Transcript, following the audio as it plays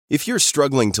If you're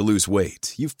struggling to lose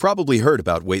weight, you've probably heard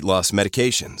about weight loss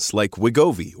medications like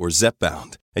Wegovy or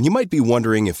Zepbound, and you might be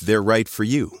wondering if they're right for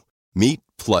you. Meet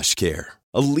PlushCare,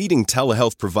 a leading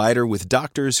telehealth provider with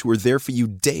doctors who are there for you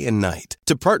day and night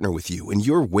to partner with you in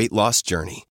your weight loss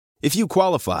journey. If you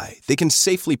qualify, they can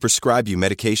safely prescribe you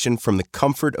medication from the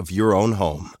comfort of your own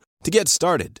home. To get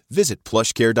started, visit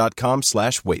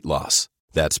plushcare.com/weightloss.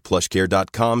 That's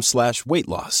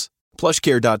plushcare.com/weightloss.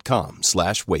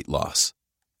 plushcare.com/weightloss.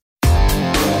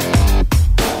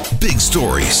 Big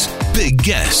stories, big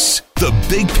guests, the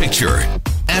big picture.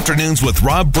 Afternoons with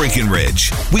Rob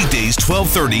Breckenridge. Weekdays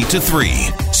 12:30 to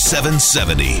 3,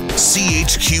 770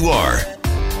 CHQR.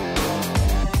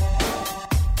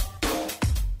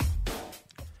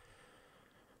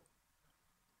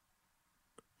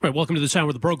 All right, welcome to this hour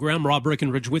of the program. Rob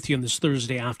Breckenridge with you on this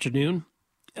Thursday afternoon.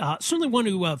 Certainly want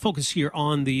to focus here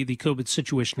on the COVID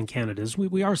situation in Canada. As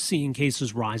we are seeing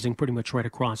cases rising pretty much right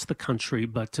across the country,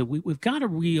 but we've got a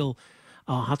real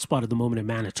hotspot at the moment in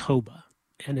Manitoba.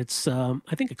 And it's, I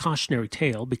think, a cautionary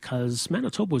tale because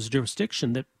Manitoba was a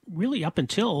jurisdiction that really up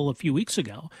until a few weeks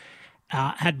ago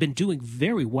had been doing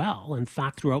very well, in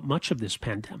fact, throughout much of this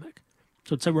pandemic.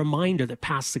 So it's a reminder that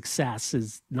past success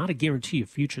is not a guarantee of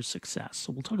future success.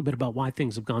 So we'll talk a bit about why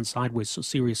things have gone sideways so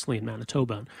seriously in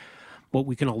Manitoba and what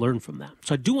we can all learn from that.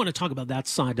 So I do want to talk about that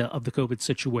side of the COVID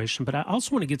situation, but I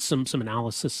also want to get some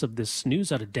analysis of this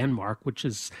news out of Denmark, which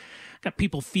has got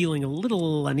people feeling a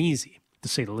little uneasy, to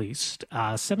say the least.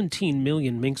 17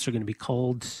 million minks are going to be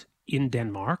culled in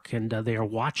Denmark, and they are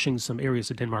watching some areas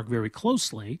of Denmark very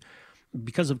closely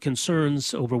because of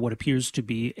concerns over what appears to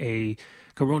be a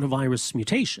coronavirus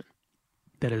mutation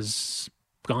that has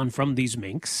gone from these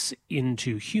minks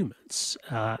into humans,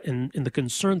 and the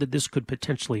concern that this could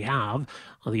potentially have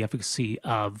on the efficacy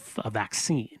of a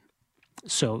vaccine.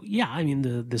 So, yeah, I mean,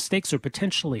 the stakes are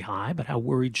potentially high, but how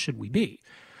worried should we be?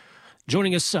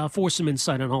 Joining us for some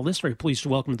insight on all this, very pleased to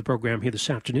welcome to the program here this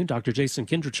afternoon, Dr. Jason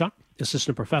Kindrachuk,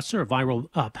 Assistant Professor of Viral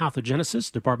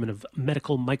Pathogenesis, Department of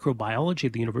Medical Microbiology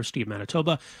at the University of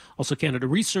Manitoba, also Canada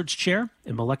Research Chair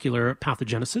in Molecular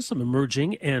Pathogenesis of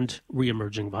Emerging and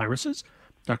Re-emerging Viruses.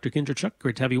 Dr. Kindrachuk,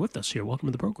 great to have you with us here. Welcome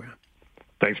to the program.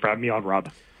 Thanks for having me on,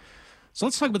 Rob. So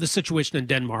let's talk about the situation in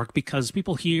Denmark, because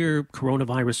people hear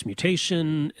coronavirus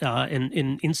mutation,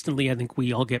 and instantly I think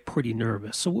we all get pretty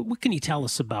nervous. So what can you tell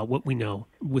us about what we know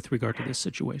with regard to this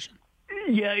situation?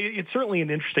 Yeah, it's certainly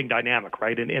an interesting dynamic,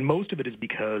 right? And most of it is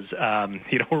because,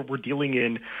 we're dealing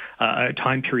in a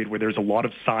time period where there's a lot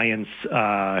of science,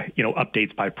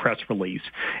 updates by press release.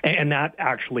 And that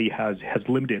actually has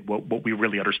limited what we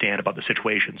really understand about the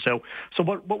situation. So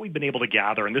what we've been able to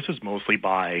gather, and this is mostly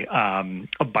by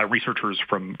researchers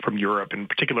from Europe, in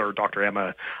particular Dr.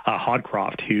 Emma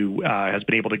Hodcroft, who has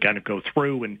been able to kind of go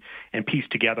through and piece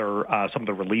together some of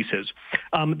the releases.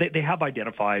 They have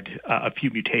identified a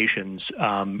few mutations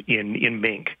in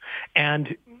mink.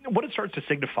 And what it starts to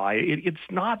signify, it's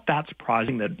not that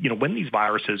surprising that, when these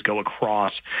viruses go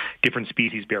across different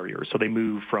species barriers, so they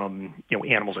move from,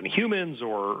 animals and humans,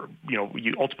 or,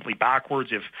 ultimately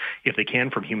backwards if they can,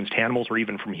 from humans to animals, or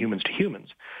even from humans to humans,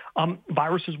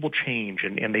 viruses will change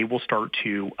and they will start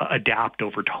to adapt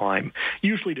over time,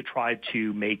 usually to try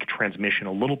to make transmission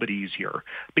a little bit easier,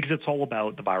 because it's all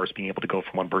about the virus being able to go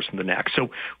from one person to the next.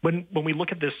 So when we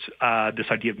look at this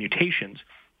idea of mutations,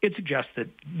 it suggests that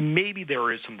maybe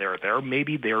there is some there.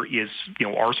 Maybe there is,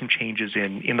 are some changes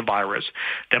in the virus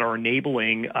that are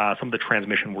enabling some of the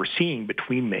transmission we're seeing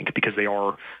between mink, because they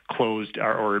are closed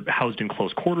or housed in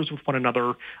close quarters with one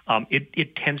another.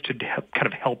 It tends to kind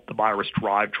of help the virus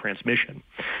drive transmission.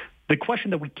 The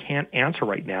question that we can't answer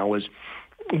right now is,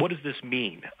 what does this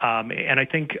mean? And I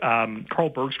think Carl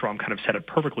Bergstrom kind of said it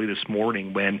perfectly this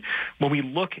morning when we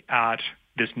look at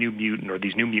this new mutant, or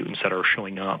these new mutants that are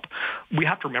showing up, we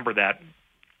have to remember that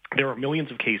there are millions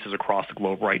of cases across the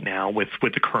globe right now with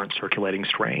the current circulating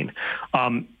strain.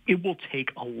 It will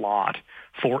take a lot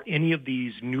for any of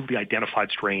these newly identified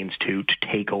strains to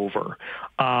take over.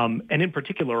 And in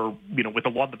particular, with a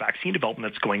lot of the vaccine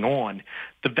development that's going on,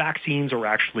 the vaccines are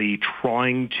actually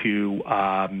trying to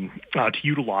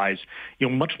utilize,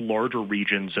 much larger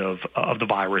regions of the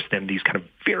virus than these kind of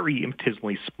very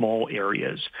infinitesimally small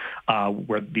areas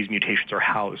where these mutations are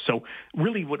housed. So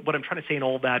really what I'm trying to say in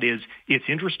all of that is, it's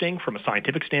interesting from a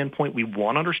scientific standpoint. We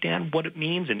want to understand what it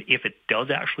means and if it does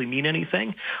actually mean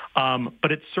anything.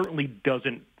 But it certainly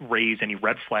doesn't raise any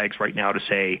red flags right now to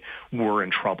say we're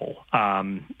in trouble.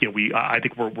 I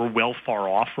think we're well far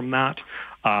off from that.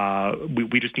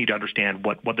 We just need to understand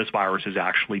what this virus is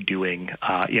actually doing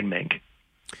in mink.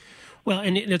 Well,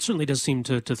 and it certainly does seem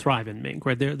to thrive in mink,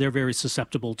 right? They're very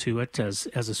susceptible to it as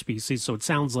a species. So it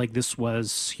sounds like this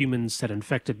was humans that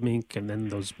infected mink, and then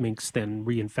those minks then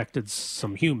reinfected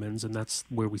some humans, and that's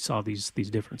where we saw these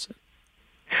differences.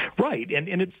 Right, and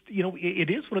it's it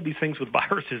is one of these things with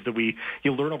viruses that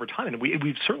you learn over time, and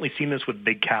we've certainly seen this with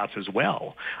big cats as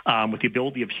well, with the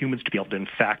ability of humans to be able to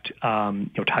infect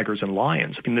tigers and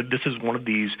lions. I mean, this is one of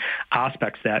these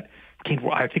aspects that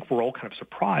I think we're all kind of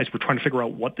surprised. We're trying to figure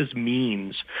out what this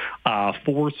means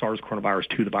for SARS coronavirus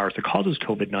 2, the virus that causes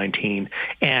COVID-19,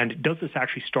 and does this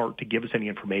actually start to give us any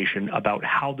information about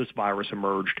how this virus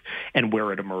emerged and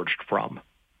where it emerged from?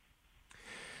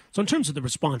 So in terms of the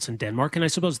response in Denmark, and I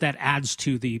suppose that adds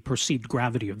to the perceived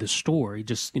gravity of this story,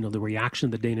 just, the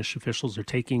reaction the Danish officials are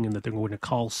taking, and that they're going to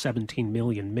call 17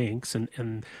 million minks,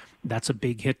 and that's a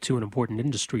big hit to an important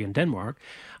industry in Denmark.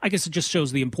 I guess it just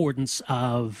shows the importance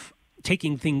of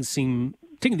taking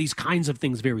these kinds of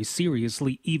things very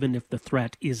seriously, even if the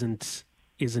threat isn't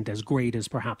as great as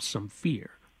perhaps some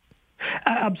fear.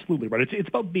 Absolutely right. It's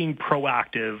about being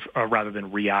proactive rather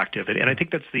than reactive, and I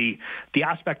think that's the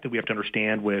aspect that we have to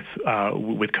understand with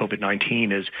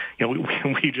COVID-19 is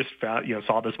we just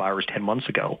saw this virus 10 months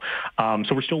ago,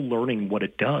 so we're still learning what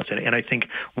it does, and I think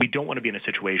we don't want to be in a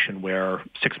situation where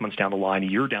 6 months down the line, a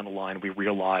year down the line, we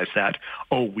realize that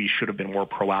we should have been more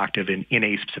proactive in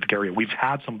a specific area. We've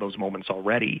had some of those moments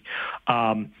already.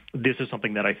 This is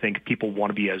something that I think people want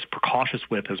to be as precautious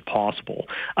with as possible.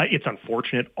 It's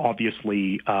unfortunate,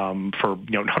 obviously, for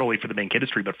not only for the mink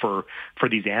industry, but for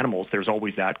these animals. There's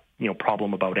always that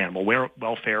problem about animal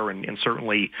welfare, and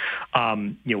certainly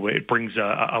it brings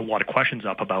a lot of questions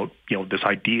up about this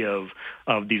idea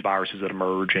of these viruses that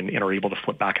emerge and are able to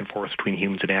flip back and forth between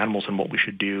humans and animals, and what we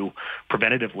should do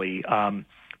preventatively.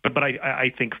 But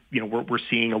I think we're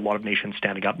seeing a lot of nations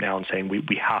standing up now and saying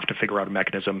we have to figure out a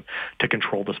mechanism to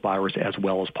control this virus as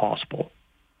well as possible.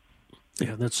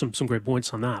 Yeah, that's some great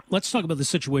points on that. Let's talk about the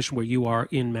situation where you are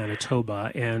in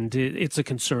Manitoba, and it's a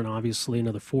concern, obviously.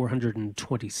 Another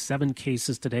 427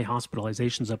 cases today,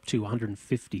 hospitalizations up to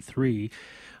 153,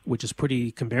 which is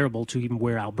pretty comparable to even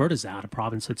where Alberta's at, a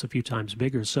province that's a few times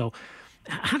bigger. So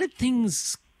how did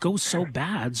things go so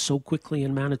bad so quickly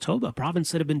in Manitoba, a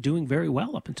province that had been doing very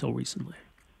well up until recently?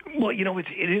 Well,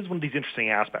 it is one of these interesting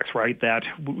aspects, right? That,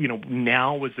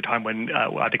 now is the time when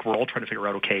I think we're all trying to figure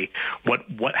out, okay,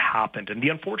 what happened? And the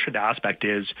unfortunate aspect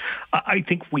is I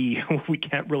think we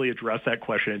can't really address that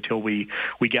question until we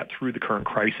get through the current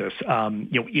crisis.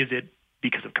 Is it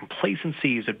because of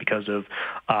complacency? Is it because of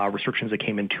restrictions that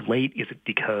came in too late? Is it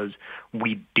because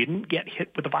we didn't get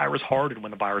hit with the virus hard, and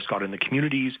when the virus got in the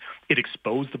communities, it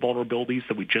exposed the vulnerabilities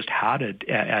that we just had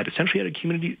at essentially at a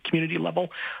community level?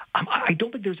 I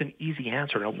don't think there's an easy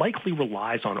answer, and it likely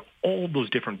relies on all those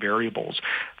different variables.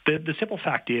 The simple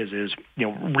fact is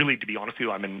really, to be honest with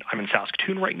you, I'm in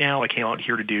Saskatoon right now. I came out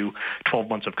here to do 12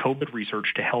 months of COVID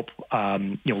research to help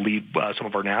lead some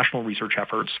of our national research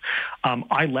efforts.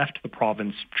 I left the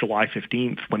province July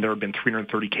 15th when there had been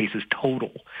 330 cases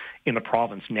total in the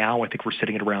province. Now I think we're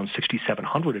sitting at around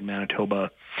 6,700 in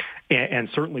Manitoba, and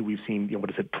certainly we've seen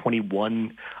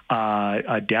 21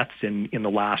 deaths in the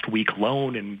last week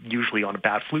alone, and usually on a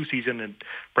bad flu season. And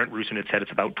Brent Roussin had said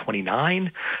it's about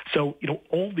 29. So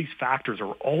all these factors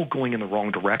are all going in the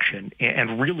wrong direction,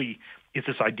 and really it's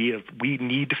this idea of we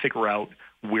need to figure out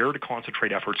where to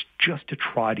concentrate efforts just to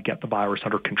try to get the virus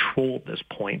under control at this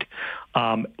point.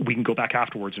 We can go back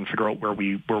afterwards and figure out where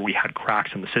we had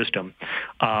cracks in the system.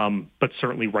 But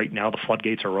certainly right now the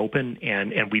floodgates are open,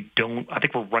 and I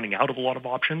think we're running out of a lot of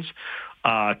options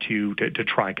to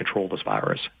try and control this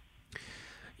virus.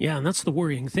 Yeah, and that's the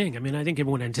worrying thing. I mean, I think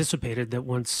everyone anticipated that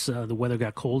once the weather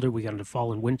got colder, we got into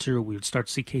fall and winter, we would start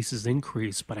to see cases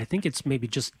increase. But I think it's maybe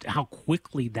just how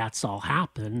quickly that's all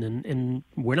happened. And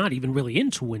we're not even really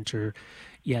into winter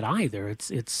yet either.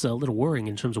 It's a little worrying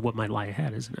in terms of what might lie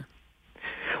ahead, isn't it?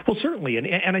 Well, certainly,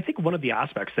 and I think one of the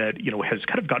aspects that has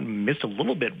kind of gotten missed a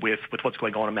little bit with what's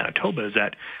going on in Manitoba is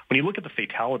that when you look at the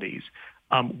fatalities,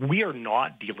 we are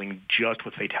not dealing just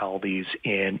with fatalities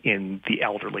in the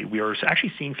elderly. We are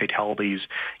actually seeing fatalities,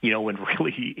 in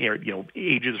really,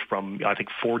 ages from, I think,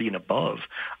 40 and above.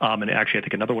 And actually, I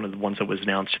think another one of the ones that was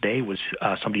announced today was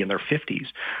somebody in their 50s.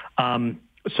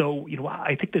 So,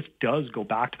 I think this does go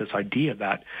back to this idea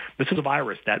that this is a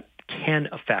virus that can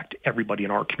affect everybody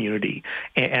in our community.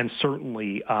 And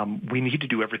certainly we need to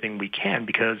do everything we can,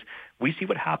 because we see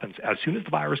what happens. As soon as the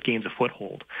virus gains a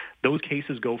foothold, those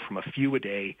cases go from a few a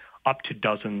day up to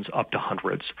dozens, up to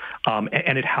hundreds.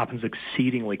 And it happens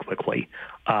exceedingly quickly.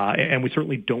 And we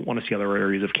certainly don't want to see other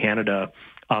areas of Canada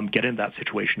get in that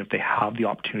situation if they have the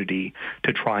opportunity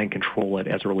to try and control it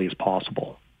as early as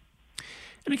possible.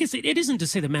 And I guess it isn't to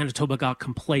say that Manitoba got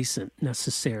complacent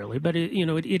necessarily, but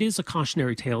it is a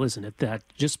cautionary tale, isn't it? That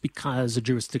just because a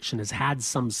jurisdiction has had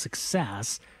some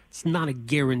success, it's not a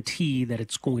guarantee that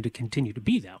it's going to continue to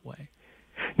be that way.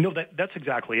 No, that's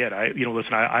exactly it.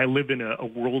 Listen, I live in a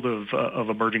world of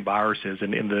emerging viruses,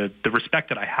 and the respect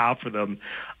that I have for them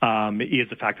is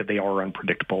the fact that they are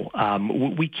unpredictable.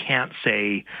 We can't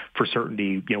say for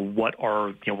certainty, what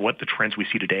the trends we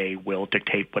see today will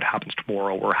dictate what happens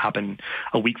tomorrow or happen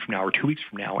a week from now or 2 weeks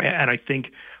from now. And I think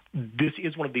this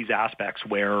is one of these aspects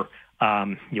where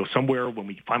somewhere when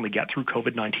we finally get through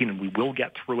COVID-19, and we will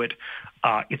get through it,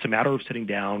 it's a matter of sitting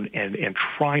down and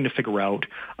trying to figure out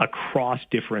across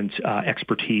different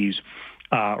expertise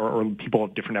or people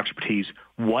of different expertise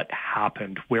what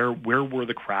happened, where were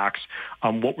the cracks,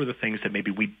 what were the things that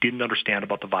maybe we didn't understand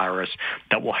about the virus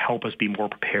that will help us be more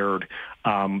prepared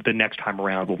the next time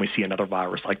around when we see another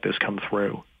virus like this come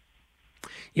through.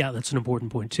 Yeah, that's an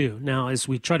important point, too. Now, as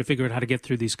we try to figure out how to get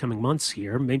through these coming months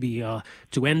here, maybe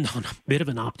to end on a bit of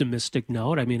an optimistic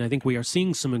note, I think we are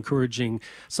seeing some encouraging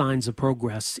signs of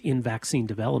progress in vaccine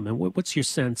development. What's your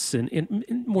sense in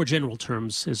more general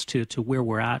terms as to where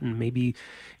we're at, and maybe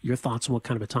your thoughts on what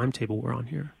kind of a timetable we're on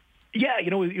here? Yeah,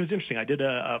 it was interesting. I did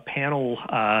a panel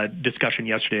discussion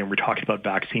yesterday, and we're talking about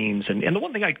vaccines. And the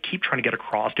one thing I keep trying to get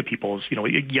across to people is,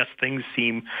 yes, things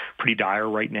seem pretty dire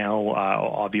right now,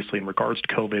 obviously in regards to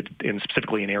COVID, and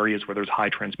specifically in areas where there's high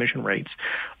transmission rates.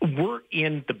 We're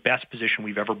in the best position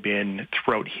we've ever been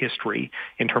throughout history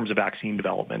in terms of vaccine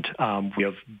development. We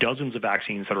have dozens of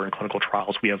vaccines that are in clinical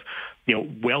trials. We have,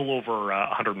 well over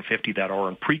 150 that are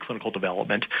in preclinical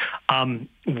development.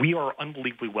 We are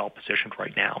unbelievably well positioned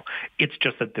right now. It's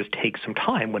just that this takes some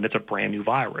time when it's a brand new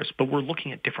virus. But we're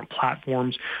looking at different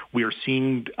platforms. We are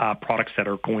seeing products that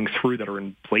are going through that are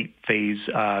in late phase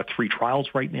 3 trials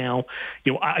right now.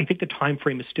 I think the time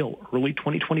frame is still early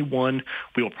 2021.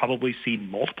 We will probably see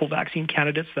multiple vaccine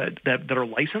candidates that are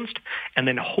licensed, and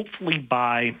then hopefully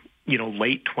by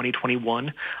late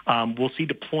 2021, we'll see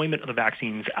deployment of the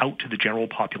vaccines out to the general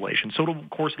population. So, of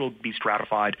course, it'll be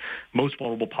stratified, most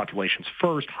vulnerable populations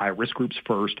first, high-risk groups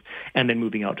first, and then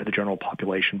moving out to the general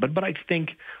population. But I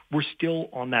think we're still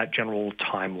on that general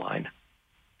timeline.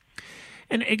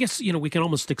 And I guess, we can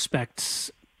almost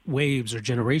expect waves or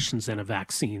generations then of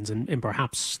vaccines, and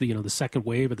perhaps the second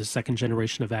wave or the second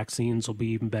generation of vaccines will be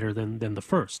even better than the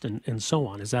first, and so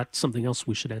on. Is that something else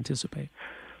we should anticipate?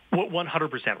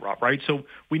 100%, Rob, right? So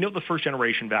we know the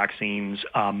first-generation vaccines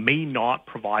may not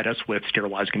provide us with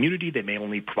sterilizing immunity. They may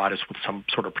only provide us with some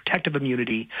sort of protective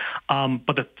immunity.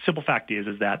 But the simple fact is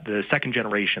that the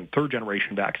second-generation,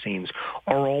 third-generation vaccines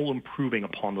are all improving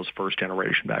upon those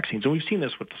first-generation vaccines. And we've seen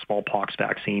this with the smallpox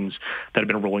vaccines that have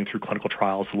been rolling through clinical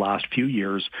trials the last few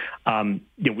years.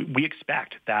 We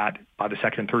expect that by the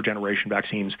second and third-generation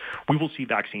vaccines, we will see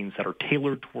vaccines that are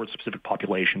tailored towards specific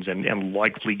populations and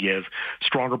likely give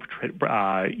stronger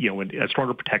a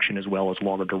stronger protection as well as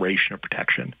longer duration of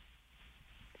protection.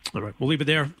 All right, we'll leave it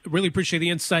there. Really appreciate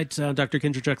the insight, Dr.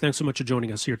 Kindrachuk. Thanks so much for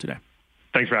joining us here today.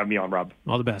 Thanks for having me on, Rob.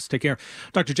 All the best. Take care.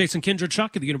 Dr. Jason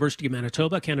Kindrachuk of the University of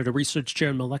Manitoba, Canada Research Chair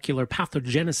in Molecular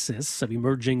Pathogenesis of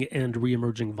Emerging and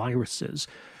Re-emerging Viruses.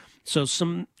 So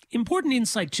some important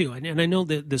insight, too. And I know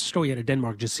that this story out of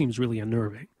Denmark just seems really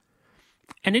unnerving.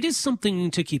 And it is something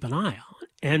to keep an eye on.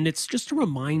 And it's just a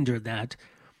reminder that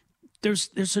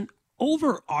there's an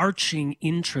overarching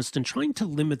interest in trying to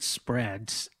limit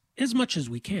spread as much as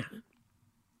we can.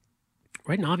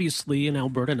 Right? And obviously in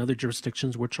Alberta and other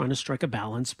jurisdictions, we're trying to strike a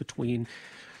balance between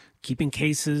keeping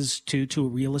cases to a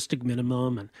realistic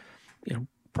minimum and,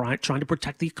 trying to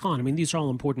protect the economy. And these are all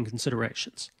important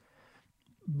considerations.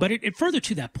 But it further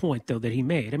to that point, though, that he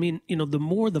made, the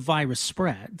more the virus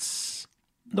spreads,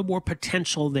 the more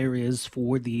potential there is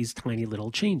for these tiny little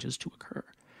changes to occur.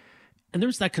 And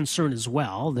there's that concern as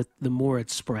well that the more it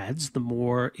spreads, the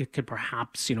more it could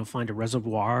perhaps, find a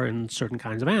reservoir in certain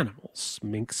kinds of animals.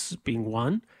 Minks being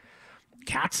one,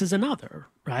 cats is another,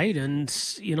 right? And,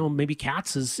 maybe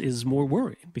cats is more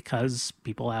worrying because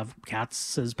people have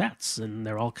cats as pets, and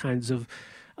there are all kinds of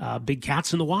big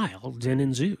cats in the wild and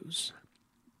in zoos.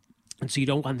 And so you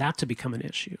don't want that to become an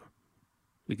issue,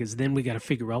 because then we got to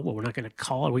figure out what we're not going to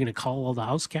call. Are we going to call all the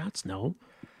house cats? No.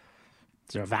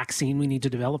 Is there a vaccine we need to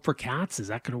develop for cats? Is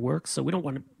that going to work? So we don't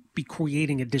want to be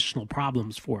creating additional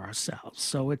problems for ourselves.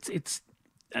 So it's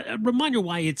a reminder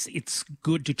why it's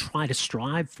good to try to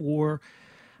strive for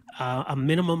a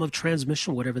minimum of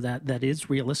transmission, whatever that is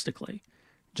realistically,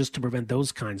 just to prevent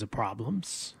those kinds of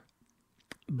problems.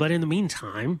 But in the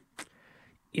meantime,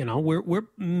 we're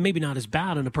maybe not as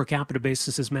bad on a per capita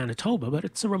basis as Manitoba, but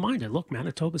it's a reminder. Look,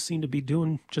 Manitoba seemed to be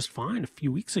doing just fine a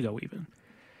few weeks ago even.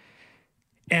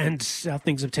 And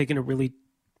things have taken a really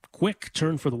quick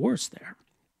turn for the worse there.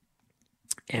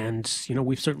 And,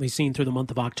 we've certainly seen through the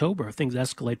month of October, things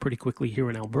escalate pretty quickly here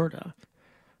in Alberta.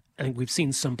 I think we've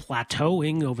seen some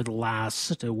plateauing over the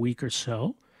last week or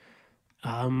so.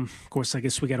 Of course, I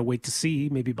guess we got to wait to see,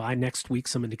 maybe by next week,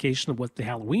 some indication of what the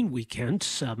Halloween weekend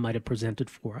might have presented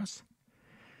for us.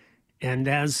 And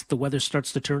as the weather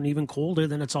starts to turn even colder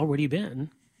than it's already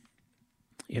been,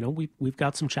 we've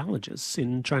got some challenges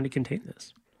in trying to contain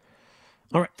this.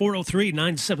 All right,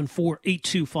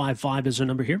 403-974-8255 is our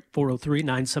number here,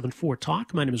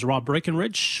 403-974-TALK. My name is Rob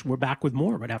Breckenridge. We're back with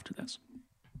more right after this.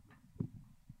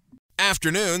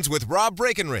 Afternoons with Rob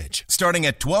Breckenridge, starting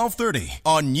at 12:30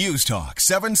 on News Talk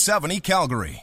 770 Calgary.